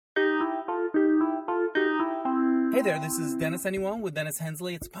Hey there, this is Dennis Anyone with Dennis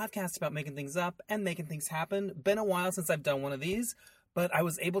Hensley. It's a podcast about making things up and making things happen. Been a while since I've done one of these, but I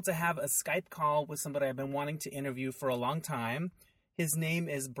was able to have a Skype call with somebody I've been wanting to interview for a long time. His name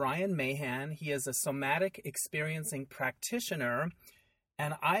is Brian Mahan. He is a somatic experiencing practitioner,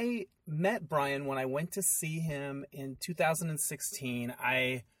 and I met Brian when I went to see him in 2016.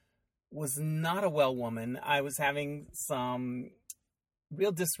 I was not a well woman. I was having some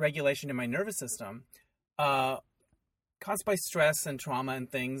real dysregulation in my nervous system. Caused by stress and trauma and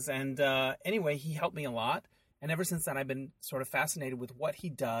things. And anyway, he helped me a lot. And ever since then, I've been sort of fascinated with what he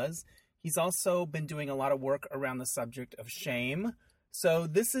does. He's also been doing a lot of work around the subject of shame. So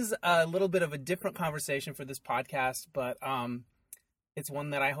this is a little bit of a different conversation for this podcast, but it's one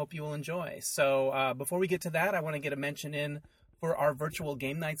that I hope you will enjoy. So before we get to that, I want to get a mention in for our virtual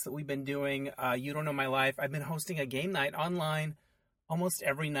game nights that we've been doing. You Don't Know My Life. I've been hosting a game night online almost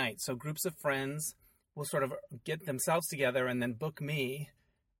every night. So groups of friends will sort of get themselves together and then book me,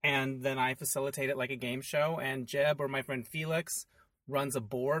 and then I facilitate it like a game show, and Jeb or my friend Felix runs a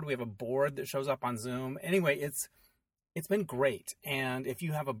board. We have a board that shows up on Zoom. Anyway, it's been great. And if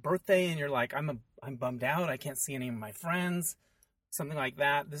you have a birthday and you're like, I'm bummed out, I can't see any of my friends, something like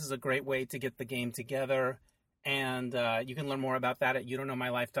that, this is a great way to get the game together. And you can learn more about that at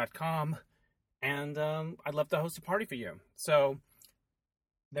youdon'tknowmylife.com. And I'd love to host a party for you. So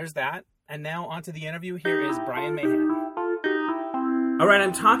there's that. And now on to the interview. Here is Brian Mahan. All right,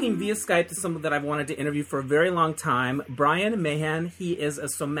 I'm talking via Skype to someone that I've wanted to interview for a very long time. Brian Mahan, he is a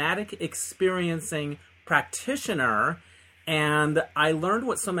somatic experiencing practitioner. And I learned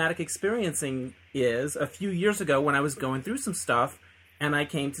what somatic experiencing is a few years ago when I was going through some stuff. And I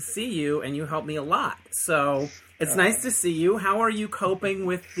came to see you, and you helped me a lot. So it's nice to see you. How are you coping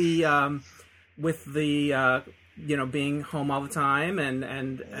with the being home all the time and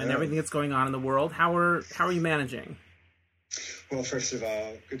everything that's going on in the world? How are you managing? Well, first of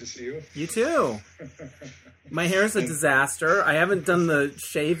all, good to see you. You too. My hair is a disaster. I haven't done the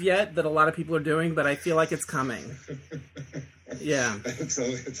shave yet that a lot of people are doing, but I feel like it's coming. Yeah. It's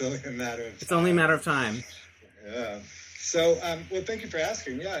only a matter of time. It's only a matter of time. Yeah. So, well, thank you for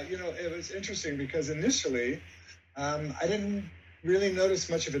asking. Yeah, it was interesting because initially I didn't really notice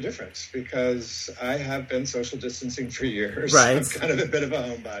much of a difference because I have been social distancing for years. Right. I'm kind of a bit of a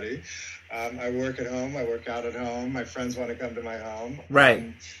homebody. I work at home. I work out at home. My friends want to come to my home.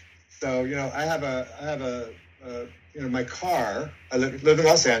 Right. So, I have my car. I live in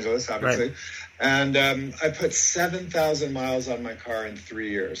Los Angeles, obviously. Right. And I put 7,000 miles on my car in 3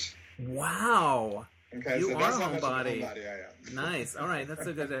 years. Wow. Okay, you so are that's a how much of a homebody. homebody I am. Nice. All right, that's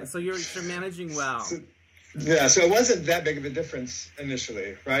a good. So you're managing well. So it wasn't that big of a difference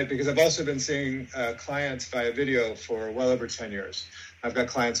initially, right? Because I've also been seeing clients via video for well over 10 years. I've got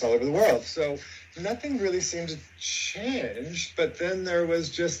clients all over the world. So nothing really seemed to change, but then there was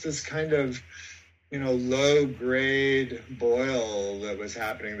just this kind of, low-grade boil that was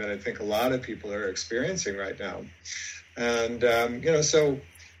happening that I think a lot of people are experiencing right now. And, so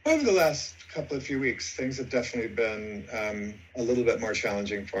over the last few weeks, things have definitely been a little bit more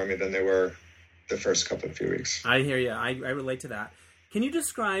challenging for me than they were the first few weeks. I hear you. I relate to that. Can you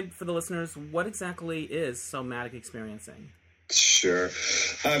describe for the listeners what exactly is somatic experiencing? Sure.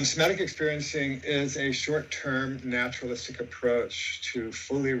 Somatic experiencing is a short-term naturalistic approach to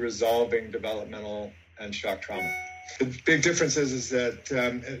fully resolving developmental and shock trauma. The big difference is that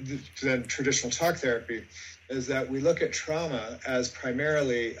than traditional talk therapy is that we look at trauma as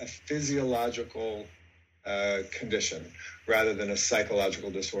primarily a physiological condition rather than a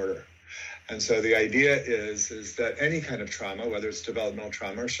psychological disorder. And so the idea is that any kind of trauma, whether it's developmental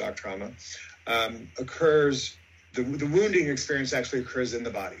trauma or shock trauma, occurs, the wounding experience actually occurs in the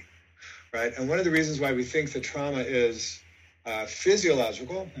body, right? And one of the reasons why we think that trauma is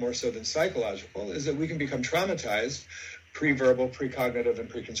physiological, more so than psychological, is that we can become traumatized pre-verbal, precognitive, and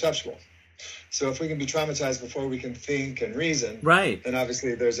preconceptual. So if we can be traumatized before we can think and reason, right, then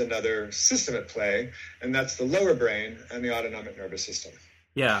obviously there's another system at play, and that's the lower brain and the autonomic nervous system.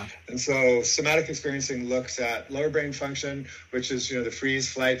 Yeah. And so somatic experiencing looks at lower brain function, which is, the freeze,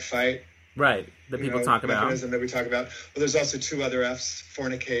 flight, fight. Right, that people talk about. Mechanism that we talk about. Well, there's also two other Fs,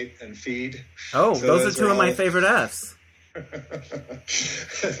 fornicate and feed. Oh, so those are two of my favorite Fs.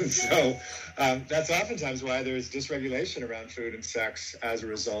 So that's oftentimes why there's dysregulation around food and sex as a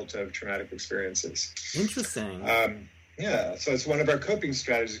result of traumatic experiences. Interesting. Yeah, so it's one of our coping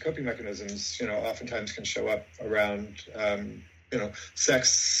strategies, coping mechanisms, oftentimes can show up around,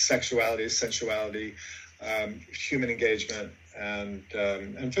 sex, sexuality, sensuality, human engagement, and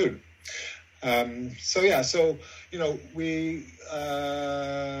food. We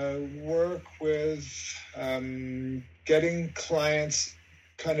work with getting clients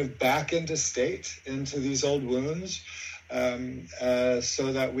kind of back into state, into these old wounds,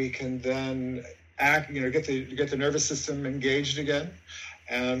 so that we can then get the nervous system engaged again.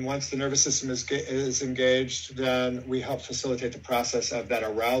 And once the nervous system is engaged, then we help facilitate the process of that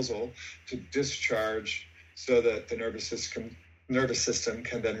arousal to discharge, so that the nervous system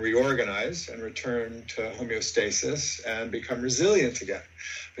can then reorganize and return to homeostasis and become resilient again.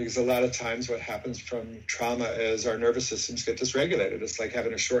 Because a lot of times what happens from trauma is our nervous systems get dysregulated. It's like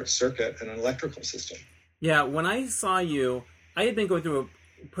having a short circuit in an electrical system. Yeah, when I saw you, I had been going through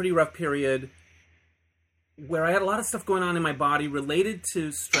a pretty rough period where I had a lot of stuff going on in my body related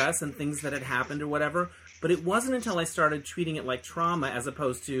to stress and things that had happened or whatever. But it wasn't until I started treating it like trauma as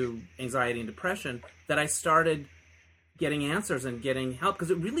opposed to anxiety and depression that I started getting answers and getting help, because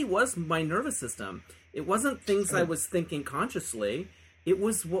it really was my nervous system. It wasn't things I was thinking consciously. It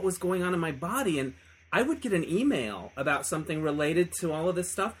was what was going on in my body. And I would get an email about something related to all of this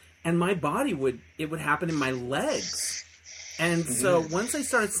stuff, and my body would happen in my legs. And so once I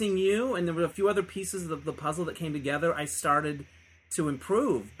started seeing you, and there were a few other pieces of the puzzle that came together, I started to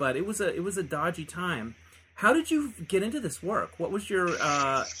improve. But it was a dodgy time. How did you get into this work? What was your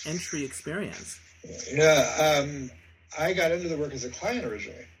entry experience? Yeah, I got into the work as a client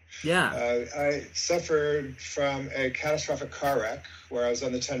originally. Yeah. I suffered from a catastrophic car wreck where I was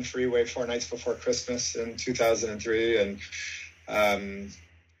on the 10 freeway 4 nights before Christmas in 2003, and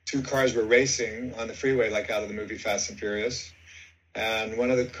two cars were racing on the freeway like out of the movie Fast and Furious. And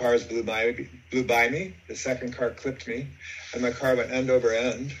one of the cars blew by me. The second car clipped me, and my car went end over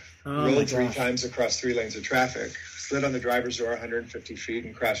end, rolled 3 times across 3 lanes of traffic, slid on the driver's door 150 feet,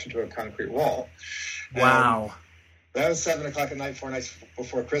 and crashed into a concrete wall. Wow. And that was 7 o'clock at night, 4 nights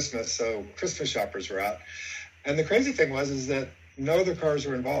before Christmas, so Christmas shoppers were out. And the crazy thing is that no other cars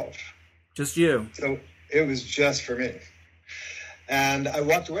were involved. Just you. So it was just for me. And I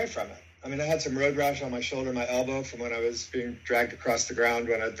walked away from it. I mean, I had some road rash on my shoulder, my elbow, from when I was being dragged across the ground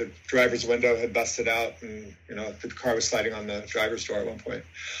when the driver's window had busted out, and the car was sliding on the driver's door at one point.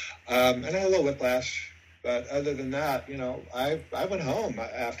 And I had a little whiplash. But other than that, I went home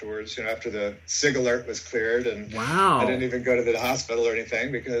afterwards, after the SIG alert was cleared, and wow. I didn't even go to the hospital or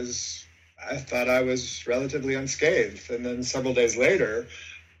anything because I thought I was relatively unscathed. And then several days later,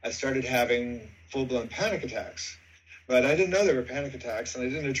 I started having full-blown panic attacks. But I didn't know they were panic attacks, and I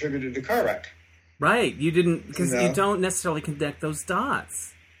didn't attribute it to car wreck. Right. You didn't, because you don't necessarily connect those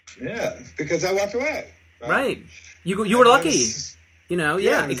dots. Yeah, because I walked away. Right. You were lucky. It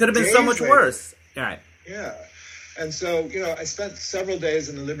could have been so much worse. All right. Yeah. And so, I spent several days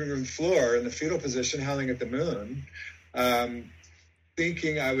in the living room floor in the fetal position, howling at the moon,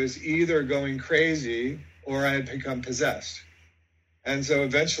 thinking I was either going crazy or I had become possessed. And so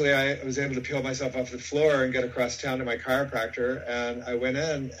eventually I was able to peel myself off the floor and get across town to my chiropractor. And I went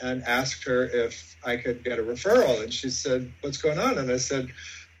in and asked her if I could get a referral. And she said, "What's going on?" And I said,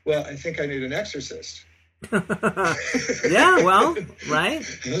 "Well, I think I need an exorcist." Yeah, well, right.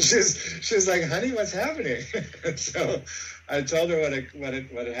 She's like, "Honey, what's happening?" So I told her what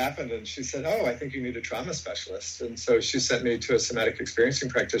had happened, and she said, "Oh, I think you need a trauma specialist." And so she sent me to a somatic experiencing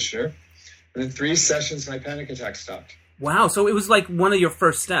practitioner, and in 3 sessions, my panic attack stopped. Wow, so it was like one of your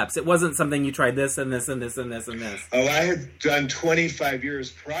first steps. It wasn't something you tried this and this and this and this and this. Oh, I had done 25 years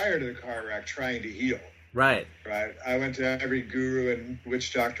prior to the car wreck trying to heal. Right. I went to every guru and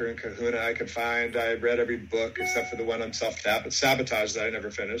witch doctor and kahuna I could find. I read every book except for the one on self-sabotage that I never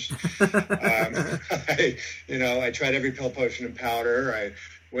finished. I tried every pill, potion, and powder. I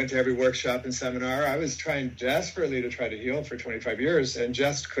went to every workshop and seminar. I was trying desperately to try to heal for 25 years and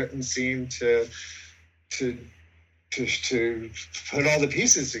just couldn't seem to put all the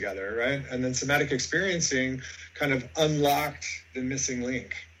pieces together, right? And then somatic experiencing kind of unlocked the missing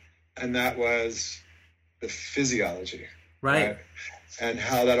link, and that was the physiology, right? And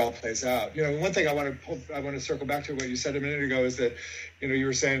how that all plays out. One thing I want to circle back to what you said a minute ago is that, you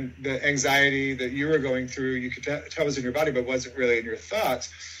were saying the anxiety that you were going through, you could tell was in your body, but wasn't really in your thoughts.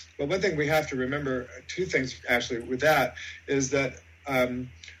 But one thing we have to remember, 2 things actually with that, is that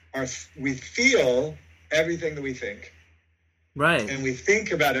we feel everything that we think. Right. And we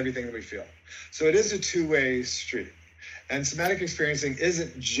think about everything that we feel. So it is a 2-way street. And somatic experiencing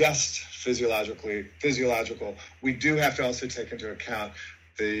isn't just physiological. We do have to also take into account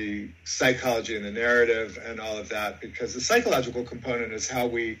the psychology and the narrative and all of that, because the psychological component is how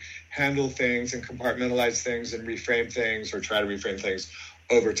we handle things and compartmentalize things and reframe things, or try to reframe things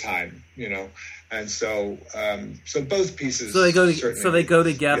over time, And so both pieces. So they go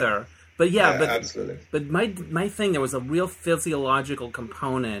together. Yeah. But absolutely. But my thing, there was a real physiological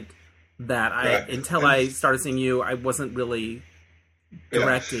component that until I started seeing you, I wasn't really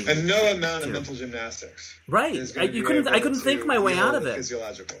directing. And no amount of mental gymnastics. Right. I couldn't think my way out of it.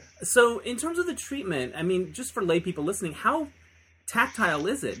 Physiological. So in terms of the treatment, I mean, just for lay people listening, how tactile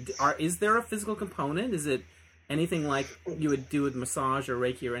is it? Is there a physical component? Is it anything like you would do with massage or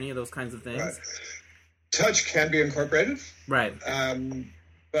Reiki or any of those kinds of things? Right. Touch can be incorporated. Right.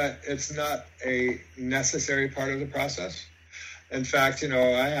 But it's not a necessary part of the process. In fact,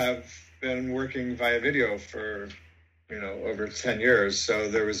 I have been working via video for, over 10 years, so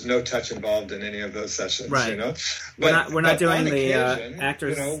there was no touch involved in any of those sessions, Right. But, we're not doing the occasion,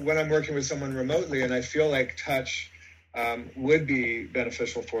 actors. When I'm working with someone remotely and I feel like touch would be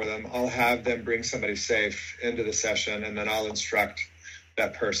beneficial for them, I'll have them bring somebody safe into the session, and then I'll instruct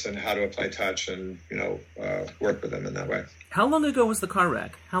that person how to apply touch and, work with them in that way. How long ago was the car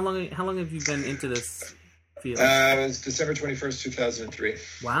wreck? How long have you been into this field? It was December 21st, 2003.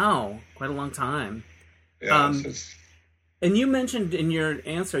 Wow, quite a long time. Yeah. And you mentioned in your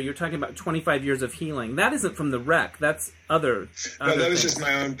answer, you're talking about 25 years of healing. That isn't from the wreck. That's other No, that was things. just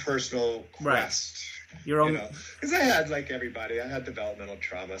my own personal quest. Right. Your own... Because I had, like everybody, I had developmental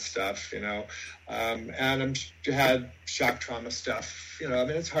trauma stuff, and I had shock trauma stuff.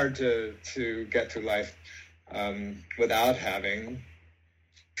 It's hard to get through life without having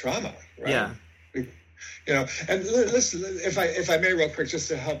trauma, right? Yeah. And listen, if I may, real quick, just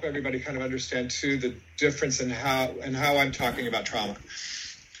to help everybody kind of understand too the difference in how I'm talking about trauma.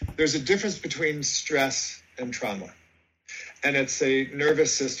 There's a difference between stress and trauma, and it's a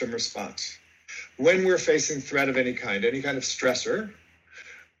nervous system response. When we're facing threat of any kind of stressor,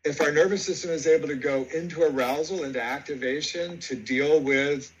 if our nervous system is able to go into arousal, into activation to deal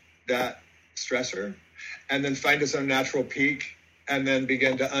with that stressor, and then find its own natural peak, and then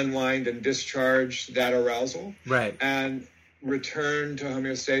begin to unwind and discharge that arousal, right, and return to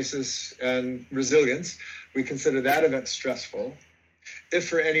homeostasis and resilience, we consider that event stressful. If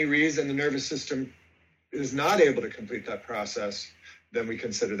for any reason the nervous system is not able to complete that process, then we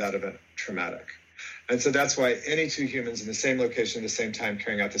consider that event traumatic. And so that's why any two humans in the same location at the same time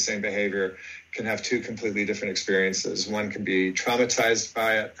carrying out the same behavior can have two completely different experiences. One can be traumatized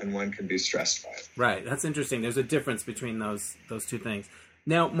by it, and one can be stressed by it. Right. That's interesting. There's a difference between those two things.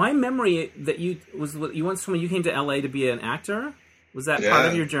 Now, my memory that you once told me you came to LA to be an actor. Was that part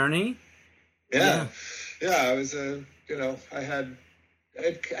of your journey? Yeah. I was I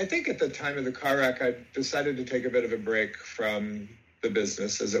think at the time of the car wreck, I decided to take a bit of a break from the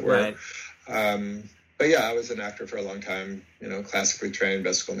business, as it were. Right. But yeah, I was an actor for a long time, classically trained,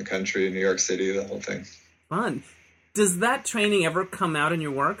 best school in the country, New York City, the whole thing. Fun. Does that training ever come out in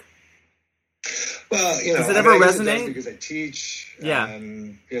your work? Well, does it ever resonate? Because I teach, yeah.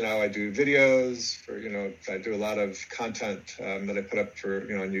 And, I do videos for, I do a lot of content that I put up for,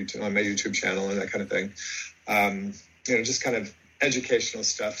 on YouTube, on my YouTube channel and that kind of thing. Just kind of educational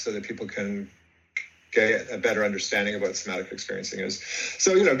stuff so that people can get a better understanding of what somatic experiencing is.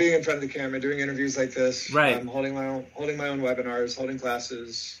 So, being in front of the camera, doing interviews like this, right. Holding my own webinars, holding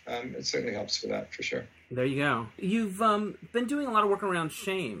classes, it certainly helps with that for sure. There you go. You've been doing a lot of work around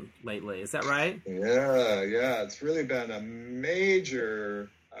shame lately. Is that right? Yeah. It's really been a major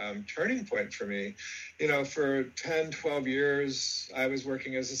turning point for me. For 10, 12 years, I was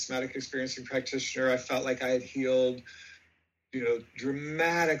working as a somatic experiencing practitioner. I felt like I had healed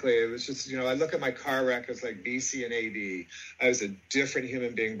dramatically. It was just, I look at my car wreck as like BC and AD. I was a different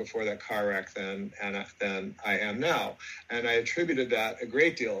human being before that car wreck than I am now. And I attributed that a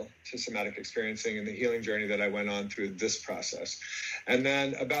great deal to somatic experiencing and the healing journey that I went on through this process. And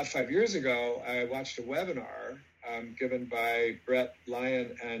then about 5 years ago, I watched a webinar given by Brett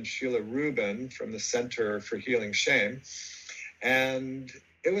Lyon and Sheila Rubin from the Center for Healing Shame. And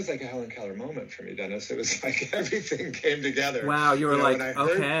it was like a Helen Keller moment for me, Dennis. It was like everything came together. Wow, you were like,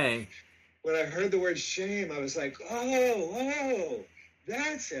 okay. When I heard the word shame, I was like, oh,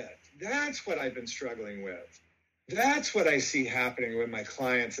 that's it. That's what I've been struggling with. That's what I see happening with my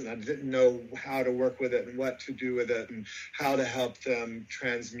clients, and I didn't know how to work with it and what to do with it and how to help them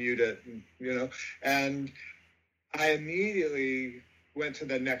transmute it, and I immediately went to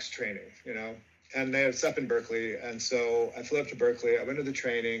the next training, and it's up in Berkeley. And so I flew up to Berkeley. I went to the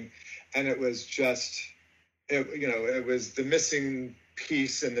training, and it was just, it was the missing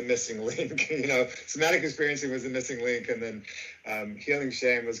piece and the missing link. Somatic experiencing was the missing link, and then healing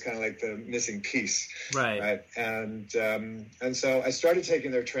shame was kind of like the missing piece. Right. And so I started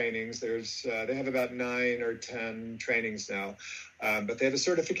taking their trainings. They have about 9 or 10 trainings now, but they have a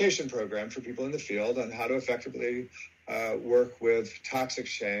certification program for people in the field on how to effectively work with toxic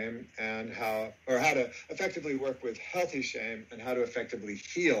shame and how to effectively work with healthy shame and how to effectively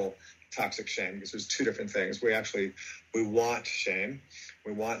heal toxic shame, because there's two different things. We want shame.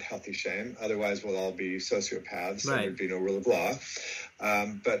 We want healthy shame. Otherwise, we'll all be sociopaths and there'd be no rule of law.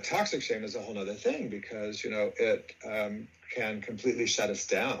 But toxic shame is a whole other thing, because, it can completely shut us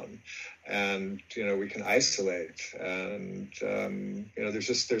down, and, we can isolate, and,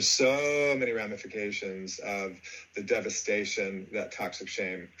 there's so many ramifications of the devastation that toxic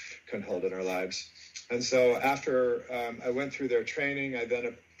shame can hold in our lives. And so after I went through their training, I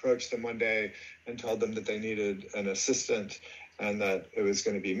then approached them one day and told them that they needed an assistant and that it was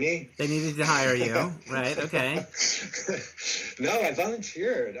going to be me. They needed to hire you, right? Okay. No, I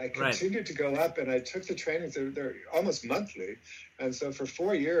volunteered. I continued to go up, and I took the trainings. They're almost monthly. And so for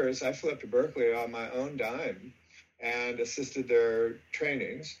 4 years, I flew up to Berkeley on my own dime and assisted their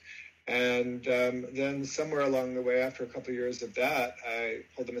trainings. And then somewhere along the way, after a couple of years of that, I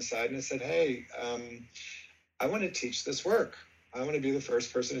pulled them aside and I said, hey, I want to teach this work. I want to be the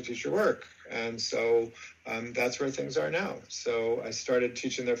first person to teach your work. And so that's where things are now. So I started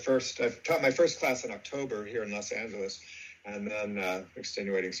teaching I taught my first class in October here in Los Angeles, and then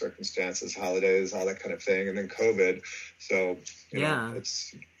extenuating circumstances, holidays, all that kind of thing, and then COVID. So, you know,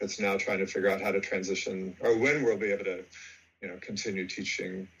 it's now trying to figure out how to transition, or when we'll be able to, continue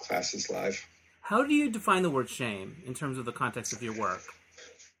teaching classes live. How do you define the word shame in terms of the context of your work?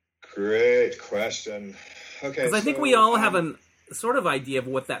 Great question. Okay. Because I think we all have a sort of idea of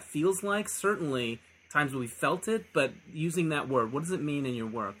what that feels like. Certainly times when we felt it, but using that word, what does it mean in your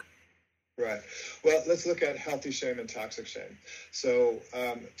work? Right. Well, let's look at healthy shame and toxic shame. So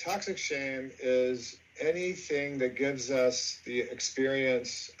toxic shame is anything that gives us the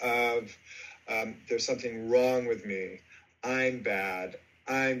experience of there's something wrong with me. I'm bad.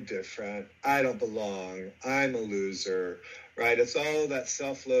 I'm different. I don't belong. I'm a loser. Right. It's all that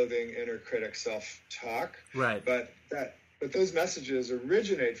self-loathing, inner critic, self-talk. Right. But those messages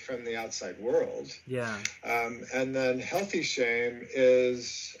originate from the outside world. Yeah. And then healthy shame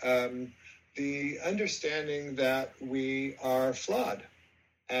is the understanding that we are flawed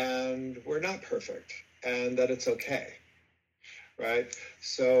and we're not perfect and that it's okay. Right.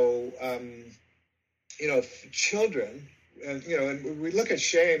 So, children, and we look at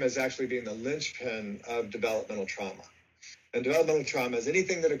shame as actually being the linchpin of developmental trauma. And developmental trauma is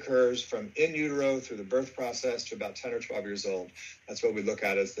anything that occurs from in utero through the birth process to about 10 or 12 years old. That's what we look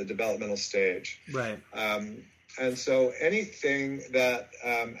at as the developmental stage. Right. And so anything that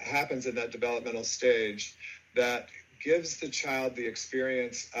happens in that developmental stage that gives the child the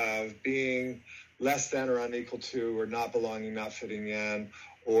experience of being less than or unequal to, or not belonging, not fitting in,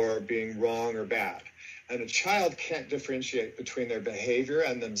 or being wrong or bad. And a child can't differentiate between their behavior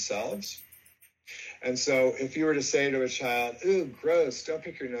and themselves. And so if you were to say to a child, ooh, gross, don't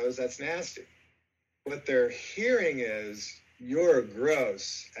pick your nose, that's nasty. What they're hearing is, you're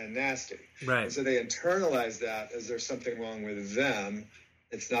gross and nasty. Right. And so they internalize that as there's something wrong with them.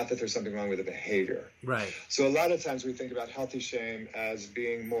 It's not that there's something wrong with the behavior. Right. So a lot of times we think about healthy shame as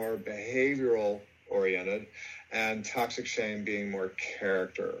being more behavioral oriented and toxic shame being more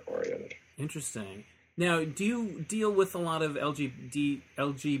character oriented. Interesting. Now, do you deal with a lot of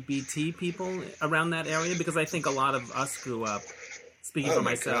LGBT people around that area? Because I think a lot of us grew up, speaking for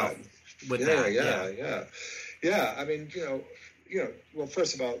myself, with that. Yeah. I mean, well,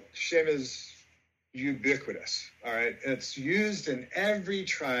 first of all, shame is ubiquitous, all right? It's used in every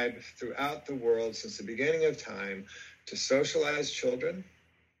tribe throughout the world since the beginning of time to socialize children,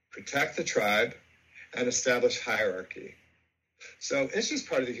 protect the tribe, and establish hierarchy. So it's just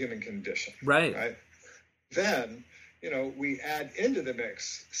part of the human condition. Right? Then, we add into the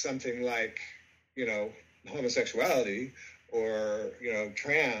mix something like, homosexuality or,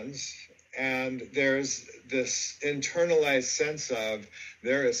 trans, and there's this internalized sense of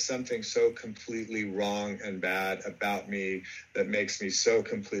there is something so completely wrong and bad about me that makes me so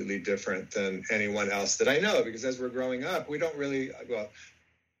completely different than anyone else that I know. Because as we're growing up, we don't really,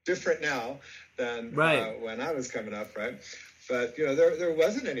 different now than when I was coming up, right? But, there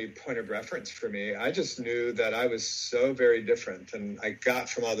wasn't any point of reference for me. I just knew that I was so very different. And I got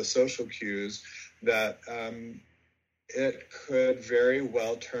from all the social cues that it could very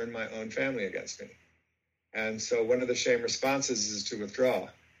well turn my own family against me. And so one of the shame responses is to withdraw.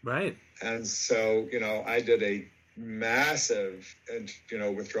 Right. And so, I did a massive,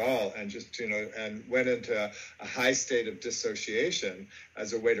 withdrawal and just, and went into a high state of dissociation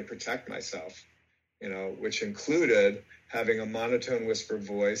as a way to protect myself, which included having a monotone whisper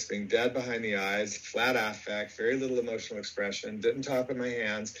voice, being dead behind the eyes, flat affect, very little emotional expression, didn't talk with my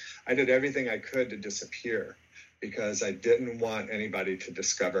hands. I did everything I could to disappear because I didn't want anybody to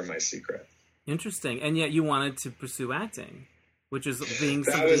discover my secret. Interesting. And yet you wanted to pursue acting. which is being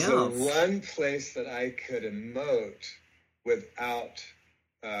that somebody was else. The one place that I could emote without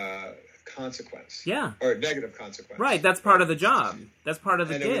consequence. Yeah. Or negative consequence. Right, that's part of the job. That's part of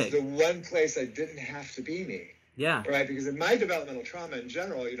the gig. gig. And it was the one place I didn't have to be me. Yeah. Right, because in my developmental trauma in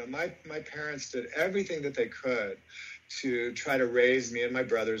general, my parents did everything that they could to try to raise me and my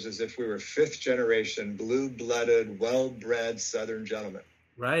brothers as if we were fifth generation, blue-blooded, well-bred Southern gentlemen.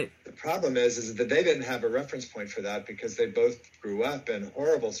 Right. The problem is that they didn't have a reference point for that because they both grew up in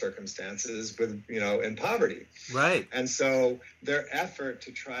horrible circumstances with, in poverty. Right. And so their effort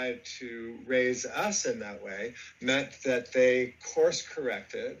to try to raise us in that way meant that they course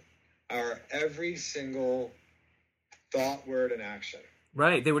corrected our every single thought, word, and action.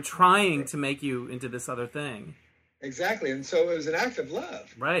 Right. They were trying to make you into this other thing. Exactly. And so it was an act of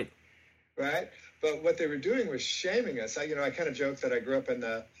love. Right. Right. But what they were doing was shaming us. I kind of joke that I grew up in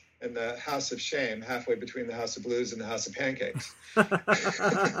the house of shame, halfway between the house of blues and the house of pancakes.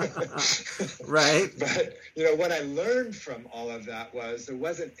 Right. But, what I learned from all of that was there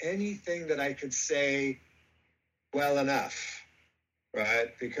wasn't anything that I could say well enough, right?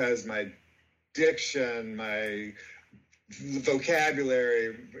 Because my diction, my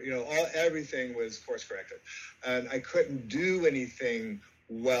vocabulary, everything was course corrected. And I couldn't do anything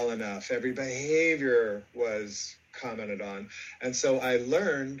well enough. Every behavior was commented on. And so I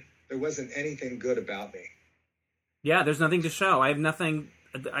learned there wasn't anything good about me. Yeah, there's nothing to show. I have nothing.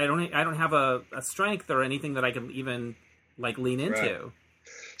 I don't have a strength or anything that I can even lean into. Right.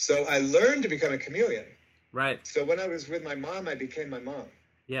 So I learned to become a chameleon. Right. So when I was with my mom, I became my mom.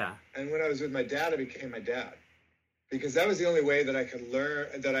 Yeah. And when I was with my dad, I became my dad. Because that was the only way that I could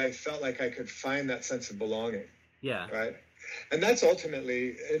learn, that I felt like I could find that sense of belonging. Yeah. Right? And that's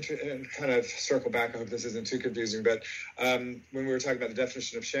ultimately, and kind of circle back, I hope this isn't too confusing, but when we were talking about the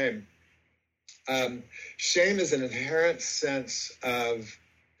definition of shame, shame is an inherent sense of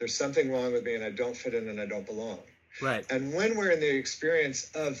there's something wrong with me and I don't fit in and I don't belong. Right. And when we're in the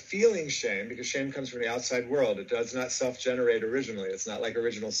experience of feeling shame, because shame comes from the outside world, it does not self-generate originally. It's not like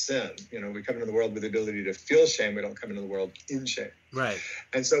original sin. We come into the world with the ability to feel shame. We don't come into the world in shame. Right.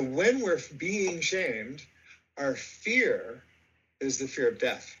 And so when we're being shamed, our fear is the fear of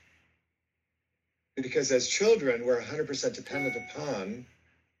death. Because as children, we're 100% dependent upon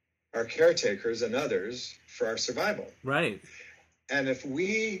our caretakers and others for our survival. Right. And if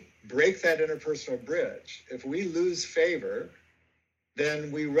we break that interpersonal bridge, if we lose favor,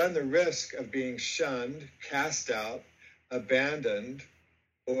 then we run the risk of being shunned, cast out, abandoned,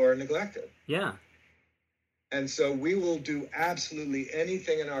 or neglected. Yeah. And so we will do absolutely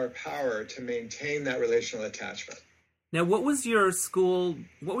anything in our power to maintain that relational attachment. Now, what were your school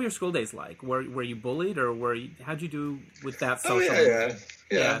days like? Were you bullied, or how'd you do with that social? Oh,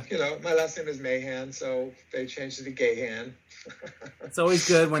 yeah. My last name is Mahan, so they changed it to Gahan. It's always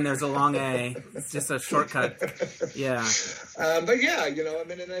good when there's a long A. It's just a shortcut. Yeah. But yeah,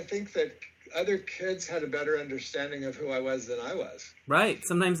 and I think that other kids had a better understanding of who I was than I was. Right.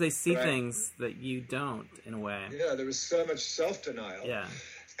 Sometimes they see things that you don't, in a way. Yeah, there was so much self-denial. Yeah.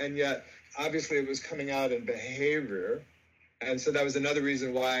 And yet, obviously, it was coming out in behavior. And so that was another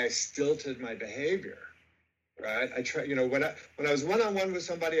reason why I stilted my behavior. Right? I try, when I was one-on-one with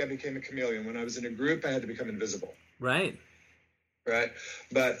somebody, I became a chameleon. When I was in a group, I had to become invisible. Right. Right.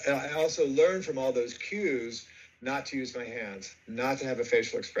 But I also learned from all those cues not to use my hands, not to have a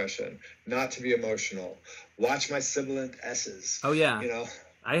facial expression, not to be emotional. Watch my sibilant S's. Oh, yeah.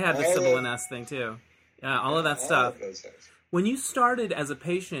 I have the sibilant S thing, too. Yeah, all of that stuff. All of those things. When you started as a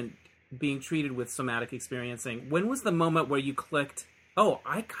patient being treated with somatic experiencing, when was the moment where you clicked, oh,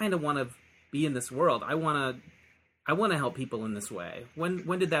 I kind of want to be in this world. I want to help people in this way.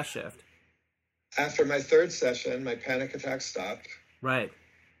 When did that shift? After my third session, my panic attack stopped. Right.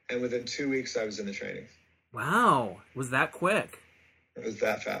 And within 2 weeks, I was in the training. Wow. Was that quick? It was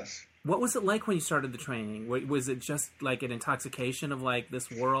that fast. What was it like when you started the training? Was it just like an intoxication of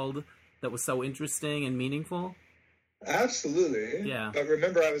this world that was so interesting and meaningful? Absolutely. Yeah. But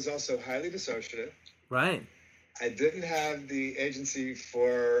remember, I was also highly dissociative. Right. I didn't have the agency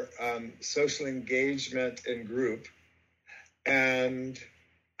for social engagement in group. And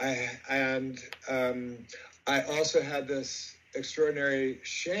I also had this extraordinary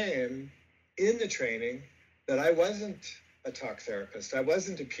shame in the training that I wasn't a talk therapist. I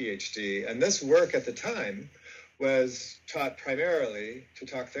wasn't a PhD. And this work at the time was taught primarily to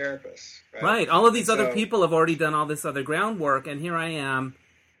talk therapists. Right. All of these other people have already done all this other groundwork, and here I am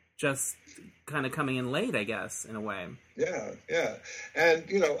just kind of coming in late, I guess, in a way. Yeah, yeah. And,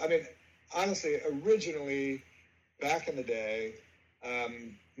 honestly, originally, back in the day,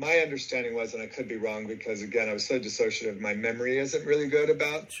 my understanding was, and I could be wrong because, again, I was so dissociative, my memory isn't really good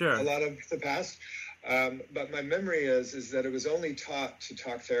about a lot of the past. But my memory is that it was only taught to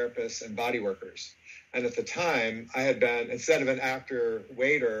talk therapists and body workers. And at the time, I had been, instead of an actor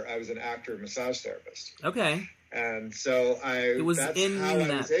waiter, I was an actor massage therapist. Okay. And so I was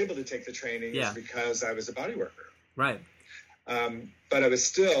able to take the training is because I was a body worker. Right. But I was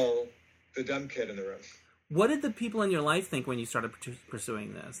still the dumb kid in the room. What did the people in your life think when you started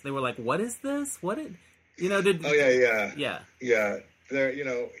pursuing this? They were like, "What is this? What did Yeah. There,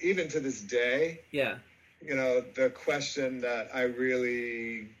 even to this day, the question that I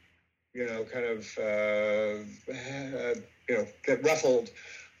really, get ruffled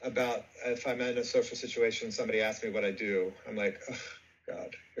about if I'm in a social situation, somebody asks me what I do, I'm like, oh,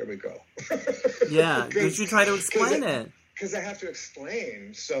 God, here we go. Yeah, did you try to explain it? Because I have to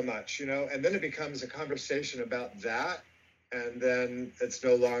explain so much, and then it becomes a conversation about that, and then it's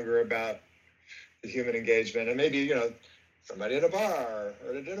no longer about the human engagement, and maybe, somebody at a bar or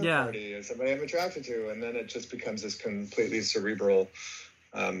at a dinner party or somebody I'm attracted to, and then it just becomes this completely cerebral,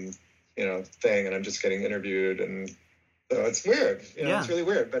 thing, and I'm just getting interviewed, and so it's weird, it's really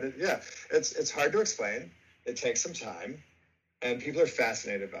weird, but it's hard to explain. It takes some time, and people are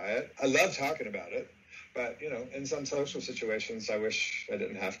fascinated by it. I love talking about it. But, in some social situations, I wish I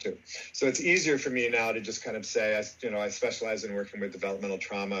didn't have to. So it's easier for me now to just kind of say, I specialize in working with developmental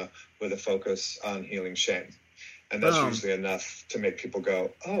trauma with a focus on healing shame. And that's usually enough to make people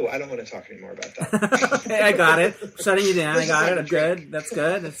go, oh, I don't want to talk anymore about that. Okay, I got it. Shutting you down. I got it. I'm good. That's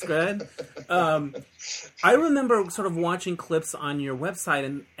good. That's good. I remember sort of watching clips on your website,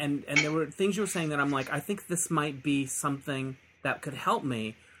 and there were things you were saying that I'm like, I think this might be something that could help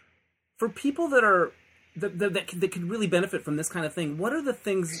me. For people that are... that could really benefit from this kind of thing. What are the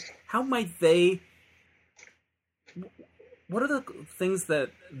things? How might they? What are the things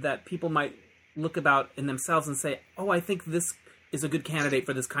that people might look about in themselves and say, "Oh, I think this is a good candidate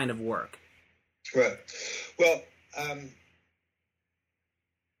for this kind of work"? Right. Well,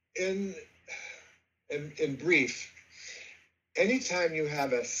 in brief, anytime you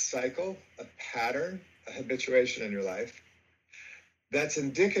have a cycle, a pattern, a habituation in your life, that's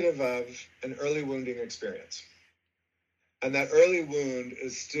indicative of an early wounding experience. And that early wound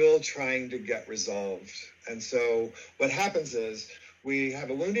is still trying to get resolved. And so what happens is we have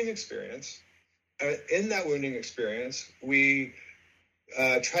a wounding experience. In that wounding experience, we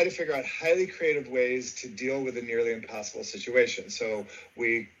try to figure out highly creative ways to deal with a nearly impossible situation. So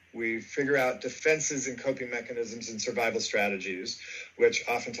we figure out defenses and coping mechanisms and survival strategies, which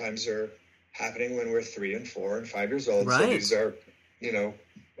oftentimes are happening when we're 3 and 4 and 5 years old. Right. So these are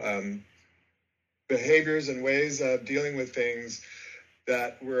behaviors and ways of dealing with things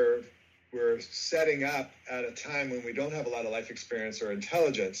that we're setting up at a time when we don't have a lot of life experience or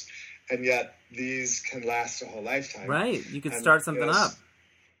intelligence, and yet these can last a whole lifetime. Right, you could start something up.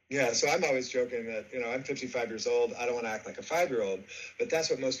 Yeah, so I'm always joking that, I'm 55 years old, I don't want to act like a 5-year-old, but that's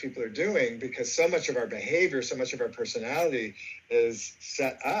what most people are doing because so much of our behavior, so much of our personality is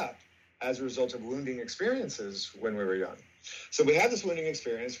set up as a result of wounding experiences when we were young. So we have this wounding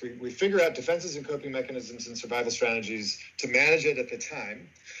experience. We figure out defenses and coping mechanisms and survival strategies to manage it at the time.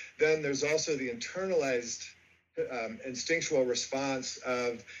 Then there's also the internalized instinctual response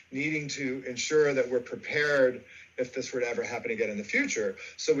of needing to ensure that we're prepared if this were to ever happen again in the future.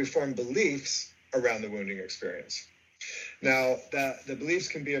 So we form beliefs around the wounding experience. Now, the beliefs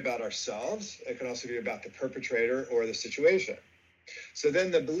can be about ourselves. It can also be about the perpetrator or the situation. So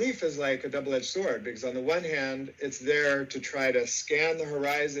then the belief is like a double-edged sword, because on the one hand, it's there to try to scan the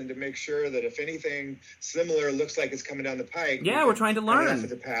horizon to make sure that if anything similar looks like it's coming down the pike, we're trying to learn enough of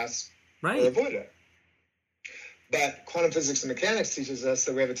the past or avoid it. But quantum physics and mechanics teaches us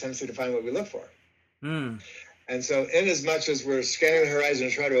that we have a tendency to find what we look for. And so in as much as we're scanning the horizon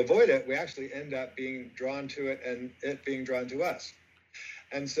to try to avoid it, we actually end up being drawn to it and it being drawn to us.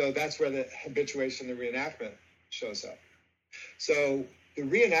 And so that's where the habituation, the reenactment shows up. So the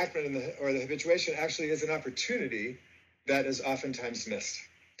reenactment or the habituation actually is an opportunity that is oftentimes missed.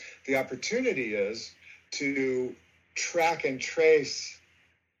 The opportunity is to track and trace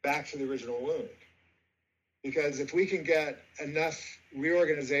back to the original wound. Because if we can get enough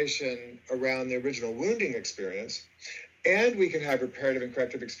reorganization around the original wounding experience, and we can have reparative and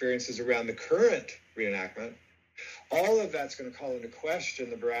corrective experiences around the current reenactment, all of that's going to call into question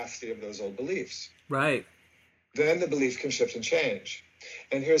the veracity of those old beliefs. Right. Then the belief can shift and change.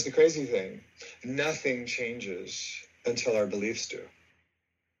 And here's the crazy thing. Nothing changes until our beliefs do.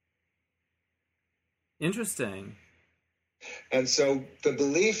 Interesting. And so the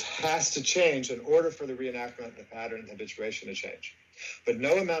belief has to change in order for the reenactment, the pattern, the habituation to change. But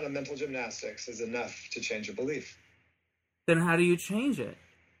no amount of mental gymnastics is enough to change a belief. Then how do you change it?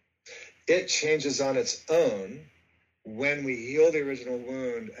 It changes on its own when we heal the original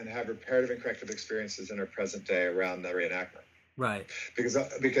wound and have reparative and corrective experiences in our present day around the reenactment. Right.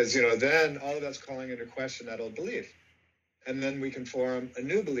 Because then all of that's calling into question that old belief. And then we can form a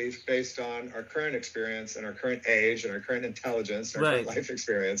new belief based on our current experience and our current age and our current intelligence, and our current life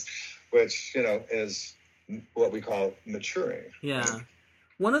experience, which, is what we call maturing. Yeah.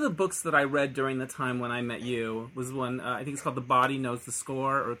 One of the books that I read during the time when I met you was one, I think it's called The Body Knows the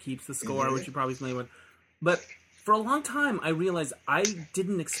Score or Keeps the Score, which you're probably familiar with. But for a long time, I realized I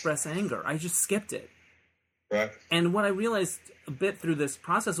didn't express anger. I just skipped it. Right. And what I realized a bit through this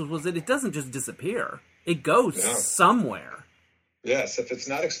process was that it doesn't just disappear. It goes somewhere. Yes, if it's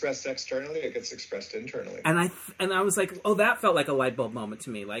not expressed externally, it gets expressed internally. And I was like, oh, that felt like a light bulb moment to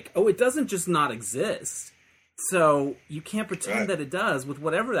me. Like, oh, it doesn't just not exist. So you can't pretend that it does with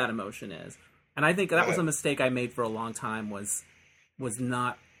whatever that emotion is. And I think that was a mistake I made for a long time was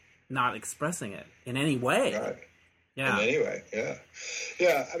not expressing it in any way. Right. Yeah. In any way, yeah.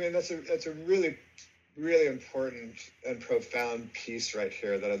 Yeah, I mean, that's a really, really important and profound piece right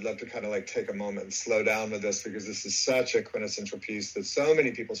here that I'd love to kind of like take a moment and slow down with this, because this is such a quintessential piece that so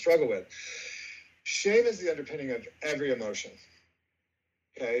many people struggle with. Shame is the underpinning of every emotion.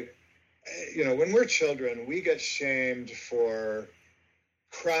 Okay? When we're children, we get shamed for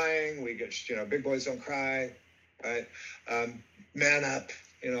crying. We get, big boys don't cry, right? Man up,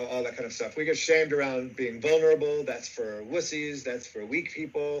 all that kind of stuff. We get shamed around being vulnerable. That's for wussies. That's for weak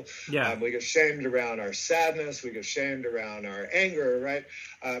people. Yeah. We get shamed around our sadness. We get shamed around our anger, right?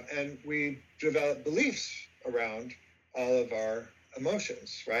 And we develop beliefs around all of our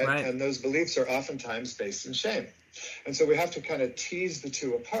emotions, right? And those beliefs are oftentimes based in shame. And so we have to kind of tease the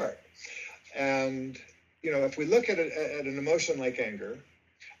two apart. And, if we look at an emotion like anger,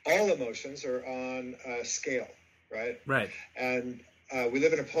 all emotions are on a scale, right? Right. And we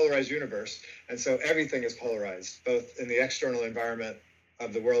live in a polarized universe, and so everything is polarized, both in the external environment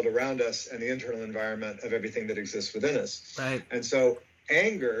of the world around us and the internal environment of everything that exists within us. Right. And so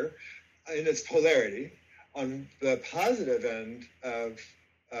anger, in its polarity, on the positive end of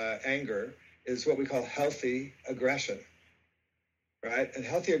anger, is what we call healthy aggression, right? And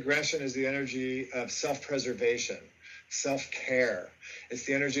healthy aggression is the energy of self-preservation, self-care. It's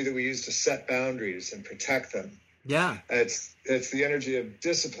the energy that we use to set boundaries and protect them. Yeah. It's the energy of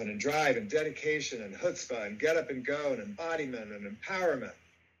discipline and drive and dedication and chutzpah and get up and go and embodiment and empowerment.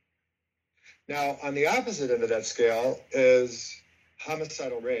 Now, on the opposite end of that scale is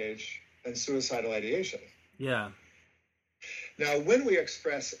homicidal rage and suicidal ideation. Yeah. Now, when we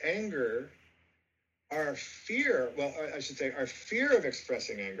express anger, our fear of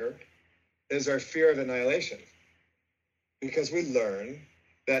expressing anger is our fear of annihilation. Because we learn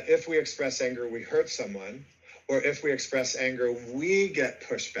that if we express anger, we hurt someone, or if we express anger, we get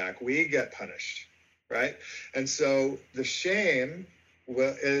pushed back, we get punished, right? And so the shame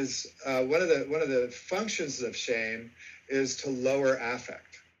is one of the functions of shame is to lower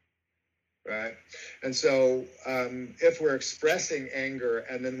affect, right? And so if we're expressing anger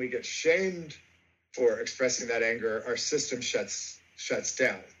and then we get shamed for expressing that anger, our system shuts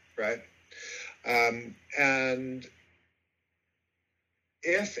down, right? And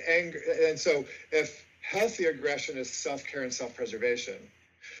if healthy aggression is self-care and self-preservation,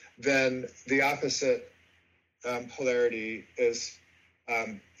 then the opposite polarity is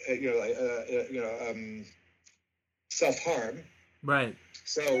self-harm. Right.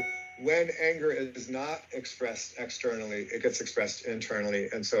 So when anger is not expressed externally, it gets expressed internally,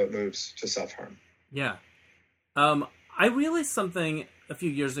 and so it moves to self-harm. Yeah. I realized something a few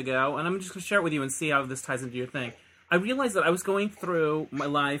years ago, and I'm just going to share it with you and see how this ties into your thing. I realized that I was going through my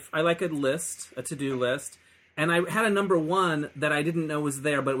life. I like a to-do list, and I had a number 1 that I didn't know was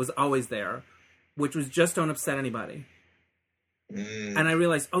there, but it was always there, which was just don't upset anybody. And I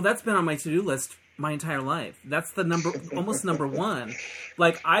realized, that's been on my to-do list my entire life. That's the almost number 1.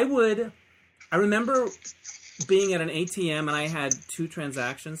 Like I remember being at an ATM and I had 2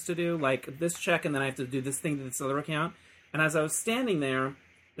 transactions to do, like this check and then I have to do this thing to this other account. And as I was standing there,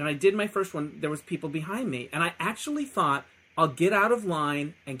 and I did my first one, there was people behind me. And I actually thought, I'll get out of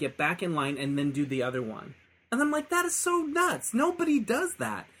line and get back in line and then do the other one. And I'm like, that is so nuts. Nobody does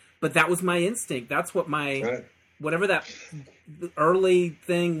that. But that was my instinct. That's what whatever that early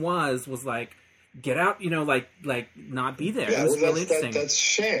thing was like, get out, like not be there. Yeah, it was really interesting. That's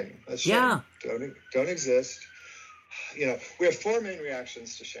shame. That's shame. Yeah. Don't exist. We have 4 main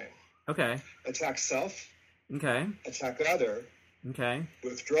reactions to shame. Okay. Attack self. Okay. Attack other. Okay.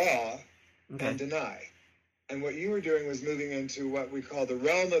 Withdraw. Okay. And deny. And what you were doing was moving into what we call the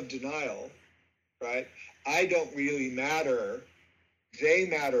realm of denial, right? I don't really matter. They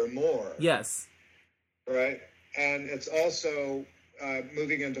matter more. Yes. Right? And it's also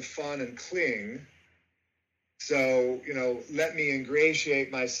moving into fawn and cling. So, let me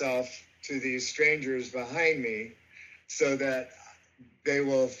ingratiate myself to these strangers behind me so that they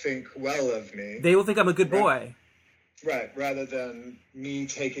will think well of me. They will think I'm a good boy. Right. Rather than me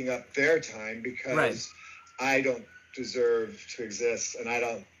taking up their time because I don't deserve to exist and I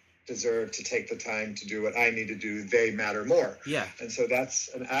don't deserve to take the time to do what I need to do. They matter more. Yeah. And so that's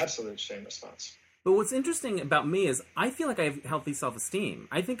an absolute shame response. But what's interesting about me is I feel like I have healthy self-esteem.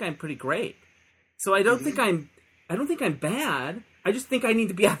 I think I'm pretty great. So I don't think I'm bad. I just think I need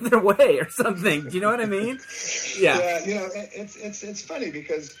to be out of their way or something. Do you know what I mean? Yeah. Yeah, it's funny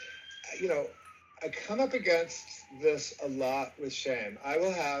because, I come up against this a lot with shame. I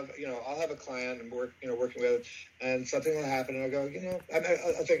will have, I'll have a client I'm working with, and something will happen, and I'll go, I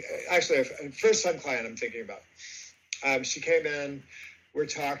think, actually, a first-time client I'm thinking about. She came in, we're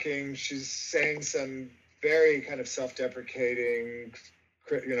talking, she's saying some very kind of self-deprecating,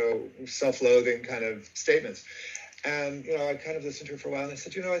 self-loathing kind of statements. And, I kind of listened to her for a while, and I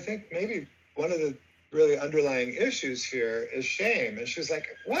said, I think maybe one of the really underlying issues here is shame. And she was like,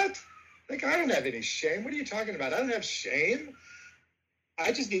 what? Like, I don't have any shame. What are you talking about? I don't have shame.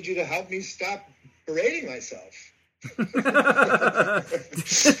 I just need you to help me stop berating myself.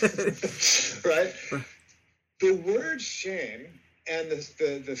 Right? The word shame and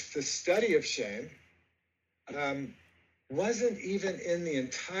the study of shame wasn't even in the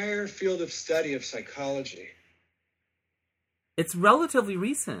entire field of study of psychology. It's relatively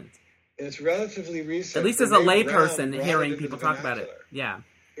recent. It's relatively recent. At least as a layperson, hearing people talk about it. Yeah.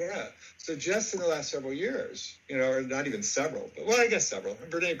 Yeah. So just in the last several years, or not even several, but I guess several.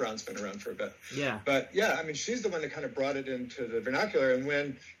 Brene Brown's been around for a bit. Yeah. But yeah, she's the one that kind of brought it into the vernacular. And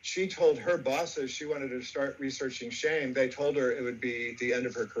when she told her bosses she wanted to start researching shame, they told her it would be the end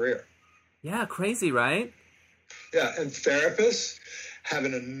of her career. Yeah, crazy, right? Yeah, and therapists have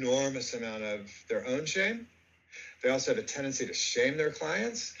an enormous amount of their own shame. They also have a tendency to shame their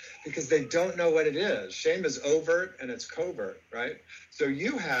clients because they don't know what it is. Shame is overt and it's covert, right? So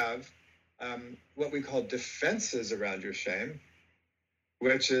you have what we call defenses around your shame,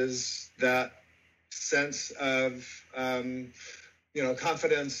 which is that sense of,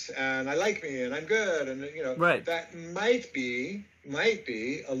 confidence and I like me and I'm good. And, right. That might be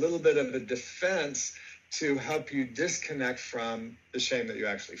a little bit of a defense to help you disconnect from the shame that you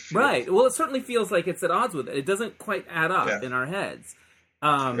actually feel. Right. Well, it certainly feels like it's at odds with it. It doesn't quite add up in our heads.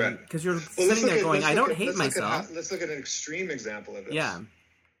 Because you're sitting there going, I don't hate myself. Let's look at an extreme example of this. Yeah.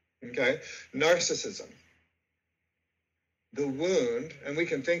 Okay. Narcissism. The wound, and we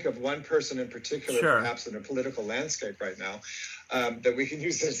can think of one person in particular, perhaps in a political landscape right now, that we can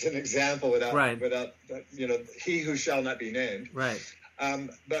use as an example without, he who shall not be named. Right.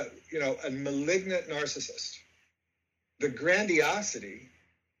 But, a malignant narcissist, the grandiosity,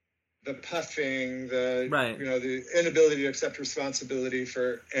 the puffing, the inability to accept responsibility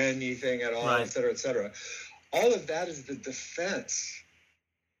for anything at all, et cetera, all of that is the defense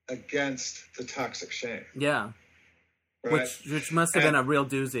against the toxic shame. Yeah. Right? Which must have been a real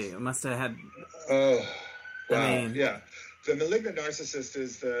doozy. It must have had... Oh, wow. Yeah. The malignant narcissist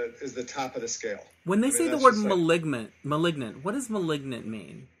is the top of the scale. When they say the word malignant, what does malignant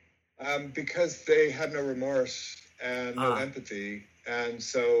mean? Because they have no remorse and no empathy, and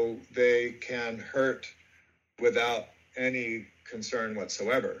so they can hurt without any concern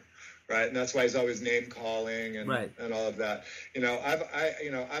whatsoever, right? And that's why he's always name calling and all of that.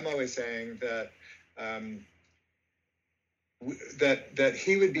 I'm always saying that that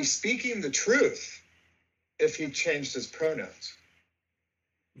he would be speaking the truth if he changed his pronouns.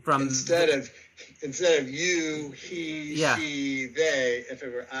 Instead of you, he, she, they, if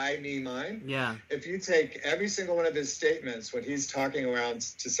it were I, me, mine. Yeah. If you take every single one of his statements when he's talking around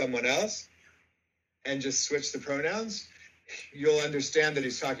to someone else and just switch the pronouns, you'll understand that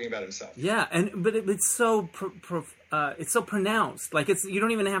he's talking about himself. Yeah, but it's so it's so pronounced. Like you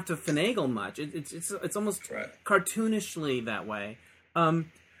don't even have to finagle much. It's almost cartoonishly that way.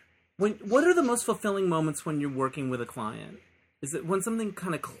 What are the most fulfilling moments when you're working with a client? Is it when something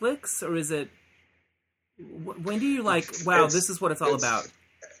kind of clicks, or is it when do you this is what it's all about?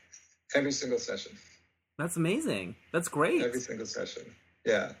 Every single session. That's amazing. That's great. Every single session.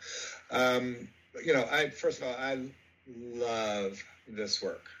 Yeah. First of all, I love this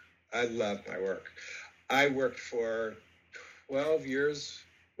work. I love my work. I worked for 12 years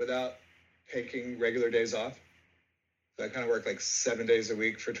without taking regular days off. So I kind of worked like 7 days a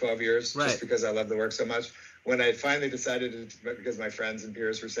week for 12 years just because I love the work so much. when I finally decided because my friends and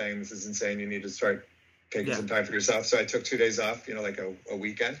peers were saying, this is insane, you need to start taking some time for yourself. So I took 2 days off, like a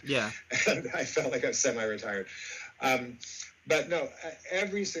weekend. Yeah. And I felt like I was semi-retired. But no,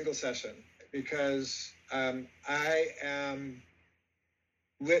 every single session, because I am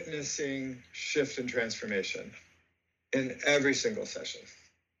witnessing shift and transformation in every single session.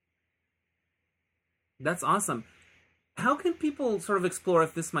 That's awesome. How can people sort of explore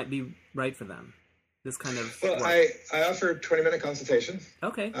if this might be right for them? This kind of work? I offer 20-minute consultation.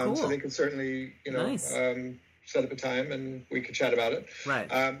 Okay, cool. So they can certainly, nice. Set up a time and we could chat about it. Right.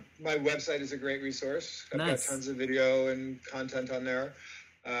 My website is a great resource. I've nice. got tons of video and content on there.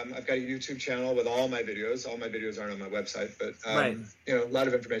 I've got a YouTube channel with all my videos. All my videos aren't on my website, but right. A lot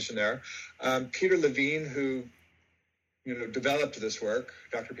of information there. Peter Levine, who developed this work,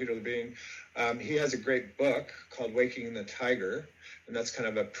 Dr. Peter Levine, he has a great book called Waking the Tiger, and that's kind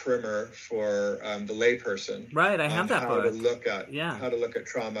of a primer for the layperson. Right, I have that book. How to look at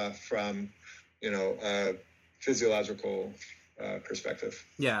trauma from, a physiological perspective.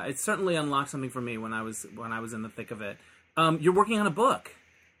 Yeah, it certainly unlocked something for me when I was in the thick of it. You're working on a book.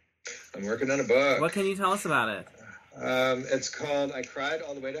 I'm working on a book. What can you tell us about it? It's called I Cried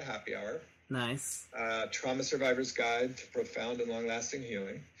All the Way to Happy Hour. Nice. Trauma Survivor's Guide to Profound and Long-Lasting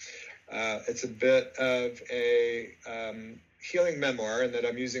Healing. It's a bit of a healing memoir, in that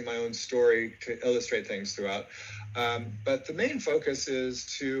I'm using my own story to illustrate things throughout. But the main focus is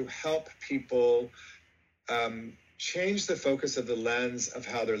to help people change the focus of the lens of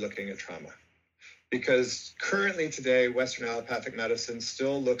how they're looking at trauma. Because currently today, Western allopathic medicine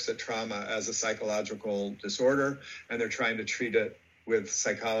still looks at trauma as a psychological disorder, and they're trying to treat it with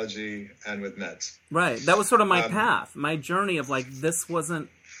psychology and with meds. Right. That was sort of my path, my journey of this isn't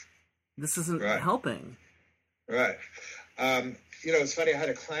right. helping. Right. It's funny. I had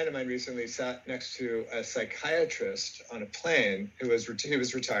a client of mine recently sat next to a psychiatrist on a plane he was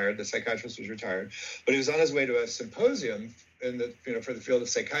retired. The psychiatrist was retired, but he was on his way to a symposium for the field of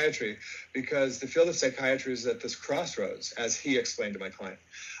psychiatry, because the field of psychiatry is at this crossroads, as he explained to my client,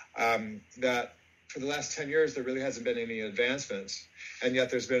 that for the last 10 years, there really hasn't been any advancements. And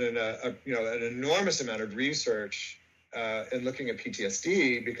yet there's been an enormous amount of research in looking at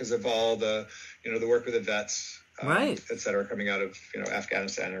PTSD because of all the work with the vets, right, et cetera, coming out of,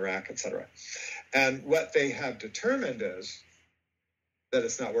 Afghanistan, Iraq, et cetera. And what they have determined is that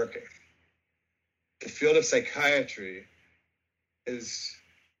it's not working. The field of psychiatry is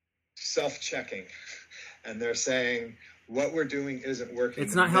self-checking, and they're saying what we're doing isn't working.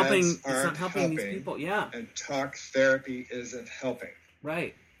 It's not helping. It's not helping these people. Yeah. And talk therapy isn't helping.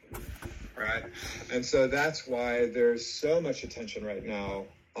 Right. Right. And so that's why there's so much attention right now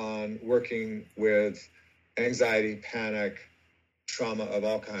on working with anxiety, panic, trauma of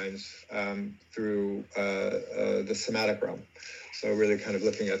all kinds through the somatic realm. So really kind of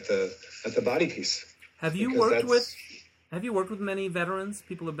looking at the body piece. Have you worked with many veterans?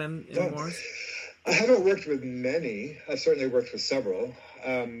 People who've been in wars? I haven't worked with many. I've certainly worked with several.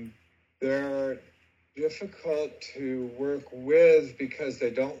 They're difficult to work with because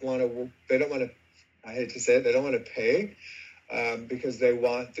they don't want to, I hate to say it, they don't want to pay because they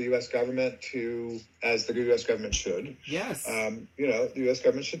want the U.S. government to, as the U.S. government should. Yes. The U.S.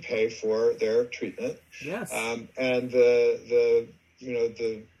 government should pay for their treatment. Yes. And the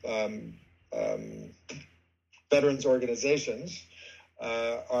veterans organizations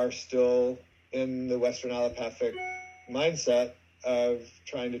are still in the Western allopathic mindset of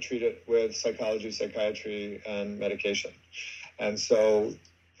trying to treat it with psychology, psychiatry, and medication. And so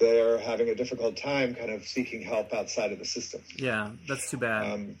they're having a difficult time kind of seeking help outside of the system. Yeah, that's too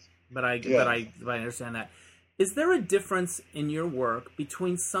bad. But I understand that. Is there a difference in your work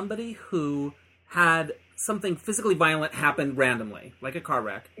between somebody who had something physically violent happen randomly, like a car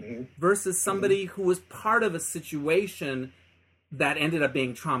wreck, mm-hmm. versus somebody mm-hmm. who was part of a situation that ended up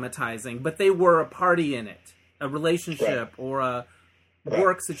being traumatizing, but they were a party in it, a relationship right. or a right.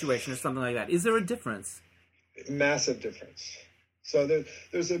 work situation or something like that? Is there a difference? Massive difference. So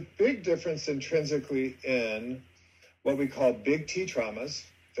there's a big difference intrinsically in what we call big T traumas,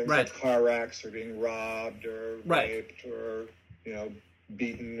 things right. like car wrecks or being robbed or right. raped or,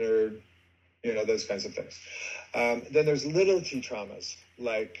 beaten or, those kinds of things. Then there's little T traumas